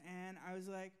place, and I was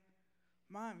like,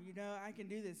 Mom, you know, I can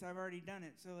do this. I've already done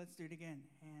it, so let's do it again.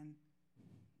 And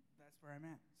that's where I'm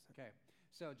at. So. Okay,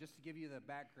 so just to give you the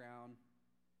background,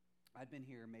 I'd been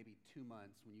here maybe 2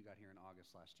 months when you got here in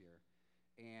August last year,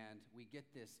 and we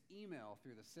get this email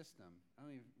through the system. I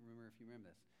don't even remember if you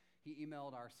remember this. He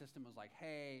emailed our system, was like,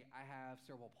 hey, I have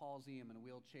cerebral palsy. I'm in a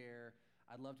wheelchair.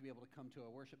 I'd love to be able to come to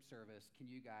a worship service.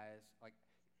 Can you guys, like,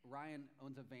 Ryan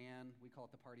owns a van. We call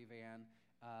it the party van,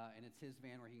 and it's his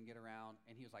van where he can get around.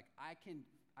 And he was like, I can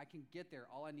get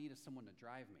there. All I need is someone to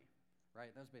drive me,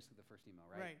 right? That was basically the first email,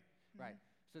 right? Right. Right.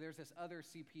 So there's this other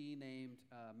CP named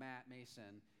Matt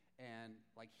Mason, and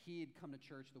like he had come to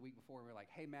church the week before, and we were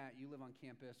like, hey, Matt, you live on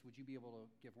campus. Would you be able to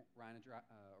give Ryan a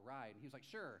ride? And he was like,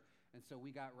 sure. And so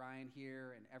we got Ryan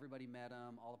here, and everybody met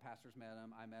him. All the pastors met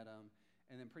him. I met him.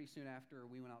 And then pretty soon after,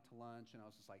 we went out to lunch, and I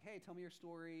was just like, hey, tell me your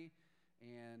story.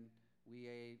 And we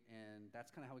ate, and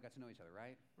that's kind of how we got to know each other,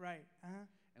 right? Right. Uh-huh.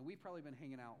 And we've probably been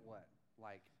hanging out,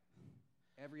 like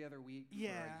every other week for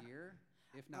a year,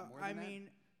 if not more than that? I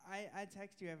mean, I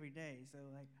text you every day, so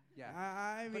like, yeah.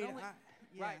 I mean,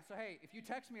 Right. So hey, if you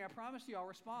text me, I promise you I'll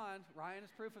respond. Ryan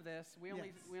is proof of this. We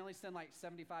only send like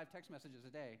 75 text messages a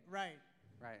day. Right.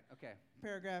 Right. Okay.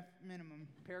 Paragraph minimum.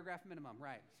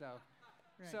 Right. So,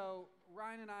 Right. So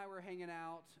Ryan and I were hanging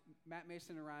out. Matt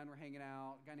Mason and Ryan were hanging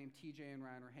out. A guy named TJ and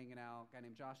Ryan were hanging out. A guy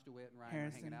named Josh DeWitt and Ryan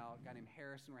were hanging out. A guy named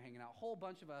Harrison were hanging out. A whole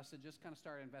bunch of us had just kind of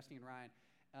started investing in Ryan.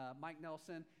 Mike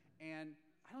Nelson. And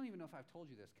I don't even know if I've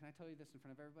told you this. Can I tell you this in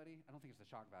front of everybody? I don't think it's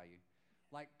the shock value.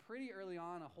 Like pretty early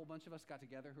on, a whole bunch of us got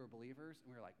together who were believers,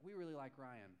 and we were like, we really like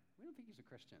Ryan. We don't think he's a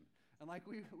Christian. And like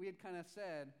we had kind of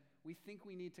said, we think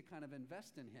we need to kind of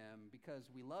invest in him because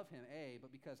we love him, A,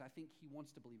 but because I think he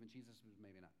wants to believe in Jesus who's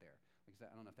maybe not there. Like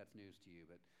I don't know if that's news to you,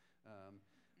 but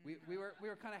we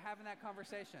were kind of having that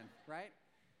conversation, right?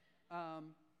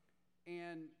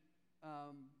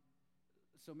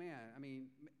 So man, I mean,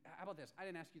 how about this? I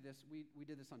didn't ask you this. We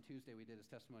did this on Tuesday. We did his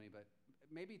testimony, but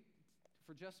maybe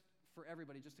for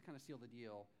everybody, just to kind of seal the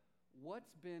deal,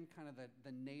 what's been kind of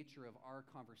the nature of our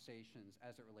conversations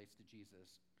as it relates to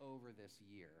Jesus over this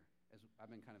year, as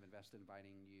I've been kind of invested in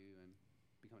inviting you and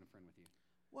becoming a friend with you?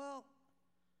 Well,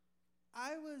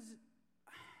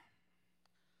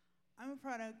 I'm a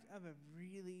product of a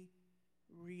really,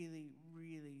 really,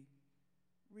 really,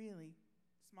 really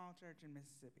small church in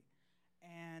Mississippi.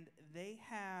 And they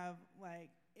have,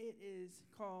 it is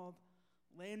called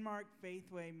Landmark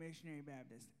Faithway Missionary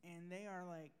Baptist. And they are,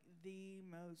 the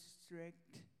most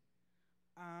strict.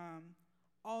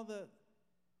 All the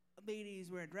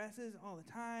ladies wear dresses all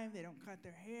the time. They don't cut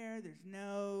their hair. There's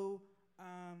no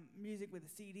music with a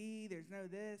CD. There's no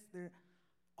this. There's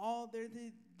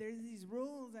these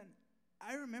rules. And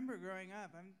I remember growing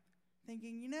up, I'm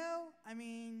thinking, I'm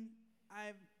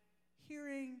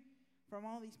hearing from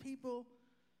all these people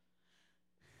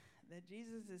that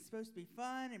Jesus is supposed to be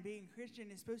fun and being a Christian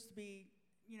is supposed to be,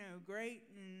 great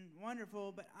and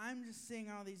wonderful, but I'm just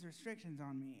seeing all these restrictions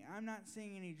on me. I'm not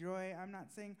seeing any joy. I'm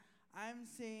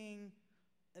seeing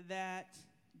that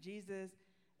Jesus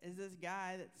is this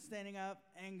guy that's standing up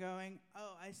and going,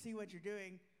 oh, I see what you're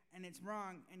doing, and it's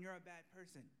wrong, and you're a bad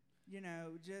person.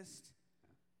 Just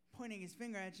pointing his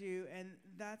finger at you, and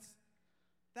that's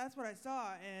what I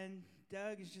saw, and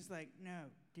Doug is just like, no,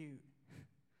 dude,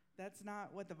 That's not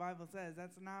what the Bible says.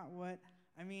 That's not what,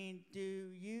 I mean, do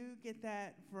you get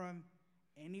that from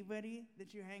anybody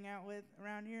that you hang out with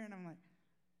around here? And I'm like,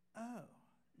 oh,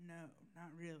 no, not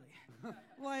really.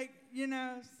 Like,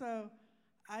 so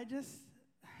I just,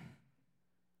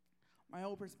 my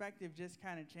whole perspective just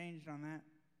kind of changed on that.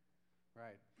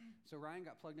 Right. So Ryan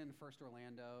got plugged into First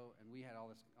Orlando, and we had all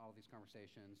these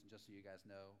conversations, just so you guys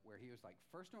know, where he was like,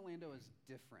 First Orlando is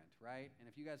different, right? And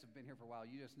if you guys have been here for a while,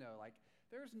 you just know, like,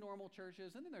 there's normal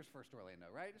churches, and then there's First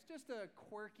Orlando, right? It's just a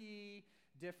quirky,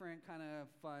 different kind of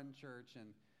fun church,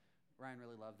 and Ryan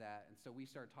really loved that. And so we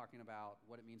started talking about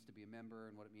what it means to be a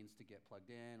member and what it means to get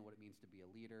plugged in, what it means to be a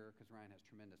leader, because Ryan has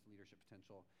tremendous leadership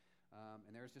potential.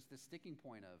 And there's just this sticking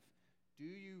point of, do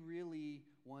you really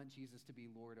want Jesus to be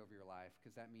Lord over your life?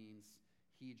 Because that means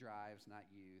he drives, not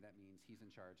you. That means he's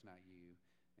in charge, not you.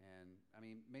 And, I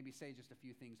mean, maybe say just a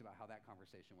few things about how that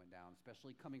conversation went down,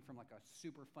 especially coming from, like, a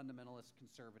super fundamentalist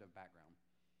conservative background.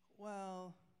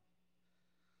 Well,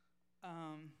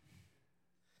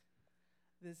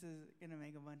 this is going to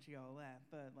make a bunch of y'all laugh,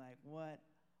 but, like,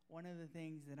 one of the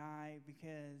things that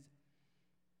because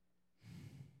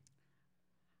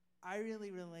I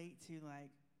really relate to, like,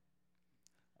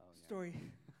 story.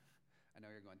 I know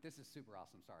you're going, this is super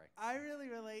awesome, sorry. I really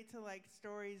relate to, like,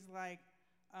 stories like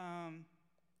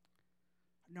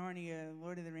Narnia,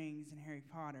 Lord of the Rings, and Harry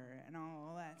Potter, and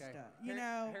all that stuff.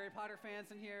 Harry Potter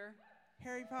fans in here?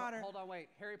 Harry Potter. Hold on, wait.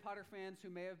 Harry Potter fans who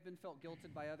may have been felt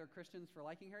guilted by other Christians for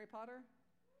liking Harry Potter?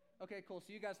 Okay, cool.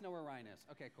 So you guys know where Ryan is.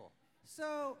 Okay, cool.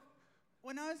 So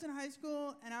when I was in high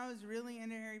school and I was really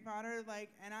into Harry Potter, like,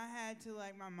 and I had to,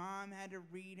 like, my mom had to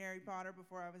read Harry Potter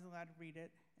before I was allowed to read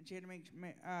it, and she had to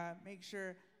make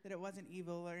sure that it wasn't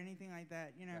evil or anything like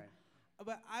that, Right.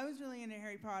 But I was really into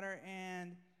Harry Potter,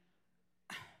 and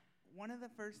one of the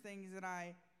first things that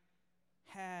I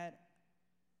had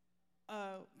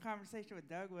a conversation with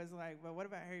Doug was like, well, what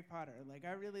about Harry Potter? Like,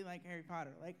 I really like Harry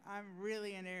Potter. Like, I'm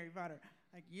really into Harry Potter.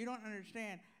 Like, you don't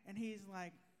understand. And he's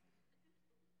like,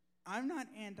 I'm not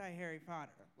anti-Harry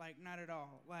Potter. Like, not at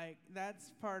all. Like,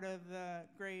 that's part of the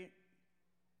great,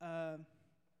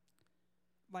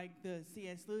 like, the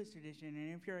C.S. Lewis tradition.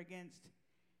 And if you're against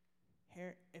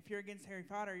Harry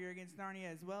Potter, you're against Narnia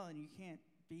as well, and you can't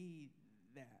be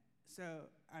that. So,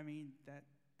 I mean,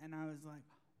 and I was like,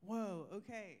 whoa,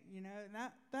 okay,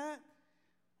 that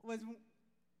was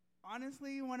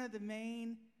honestly one of the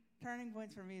main turning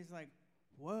points for me is like,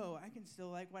 whoa, I can still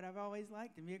like what I've always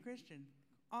liked and be a Christian.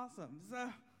 Awesome.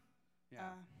 So,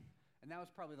 yeah. And that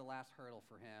was probably the last hurdle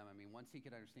for him. I mean, once he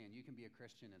could understand you can be a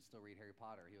Christian and still read Harry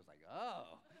Potter, he was like,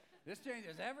 oh, this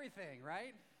changes everything,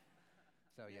 right?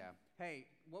 So, yeah. Hey,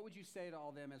 what would you say to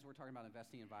all them as we're talking about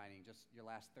investing in Vining? Just your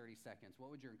last 30 seconds. What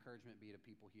would your encouragement be to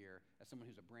people here as someone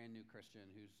who's a brand new Christian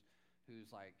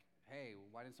who's like, hey,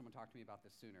 why didn't someone talk to me about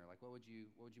this sooner? Like, what would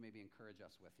you maybe encourage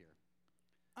us with here?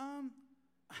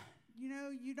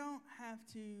 You don't have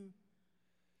to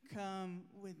come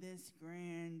with this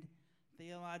grand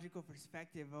theological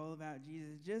perspective all about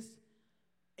Jesus. Just,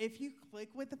 if you click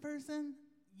with the person,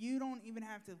 you don't even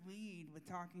have to lead with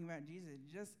talking about Jesus.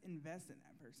 Just invest in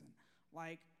that person.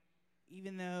 Like,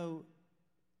 even though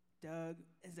Doug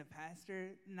is a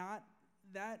pastor, not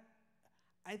that,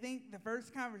 I think the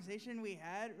first conversation we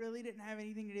had really didn't have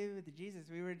anything to do with the Jesus.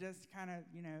 We were just kind of,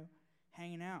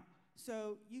 hanging out.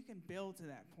 So you can build to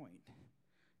that point.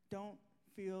 Don't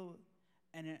feel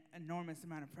an enormous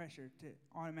amount of pressure to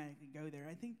automatically go there.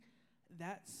 I think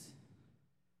that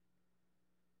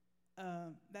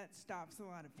stops a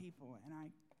lot of people, and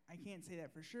I can't say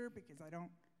that for sure because I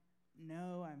don't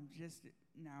know. I'm just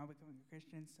now becoming a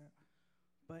Christian,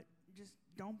 but just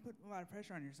don't put a lot of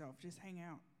pressure on yourself. Just hang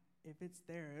out. If it's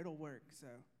there, it'll work. So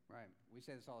right, we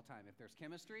say this all the time. If there's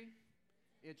chemistry,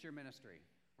 it's your ministry,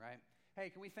 right? Hey,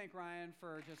 can we thank Ryan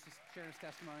for just sharing his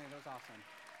testimony? That was awesome.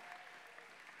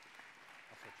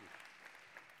 I'll switch you.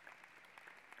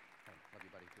 Hey, love you,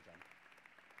 buddy. Good job.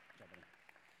 Good job, buddy.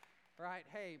 All right,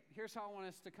 hey, here's how I want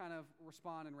us to kind of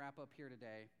respond and wrap up here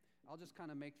today. I'll just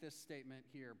kind of make this statement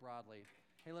here broadly.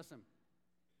 Hey, listen,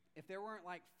 if there weren't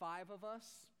like 5 of us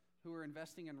who were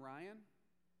investing in Ryan,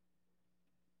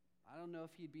 I don't know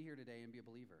if he'd be here today and be a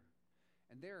believer.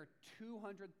 And there are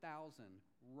 200,000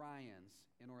 Ryans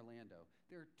in Orlando.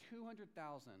 There are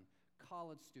 200,000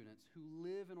 college students who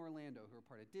live in Orlando, who are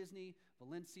part of Disney,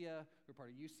 Valencia, who are part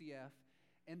of UCF,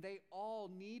 and they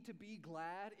all need to be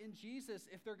glad in Jesus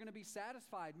if they're going to be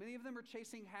satisfied. Many of them are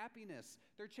chasing happiness.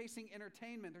 They're chasing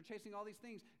entertainment. They're chasing all these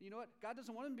things. You know what? God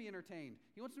doesn't want them to be entertained.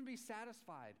 He wants them to be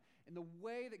satisfied. And the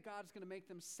way that God's going to make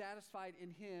them satisfied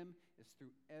in him is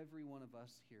through every one of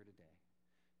us here today.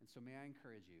 And so may I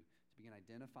encourage you to begin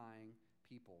identifying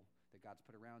people that God's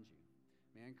put around you.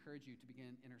 May I encourage you to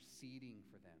begin interceding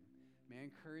for them. May I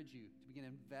encourage you to begin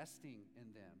investing in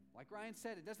them. Like Ryan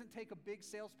said, it doesn't take a big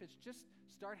sales pitch. Just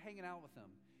start hanging out with them.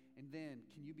 And then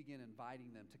can you begin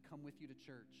inviting them to come with you to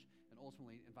church and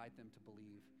ultimately invite them to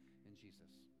believe in Jesus?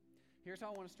 Here's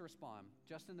how I want us to respond.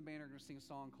 Justin and the band are going to sing a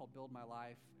song called Build My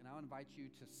Life. And I want to invite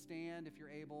you to stand if you're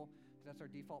able, because that's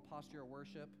our default posture of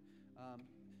worship.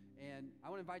 And I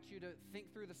want to invite you to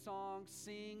think through the song,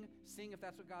 sing if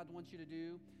that's what God wants you to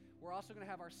do. We're also going to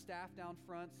have our staff down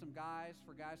front, some guys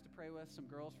for guys to pray with, some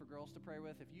girls for girls to pray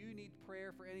with. If you need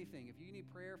prayer for anything, if you need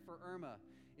prayer for Irma,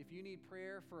 if you need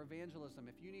prayer for evangelism,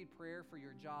 if you need prayer for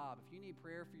your job, if you need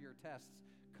prayer for your tests,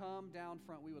 come down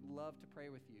front. We would love to pray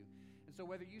with you. And so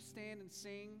whether you stand and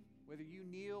sing, whether you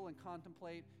kneel and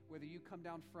contemplate, whether you come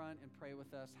down front and pray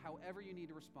with us, however you need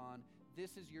to respond,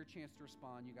 this is your chance to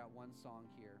respond. You got one song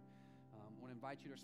here. I want to invite you to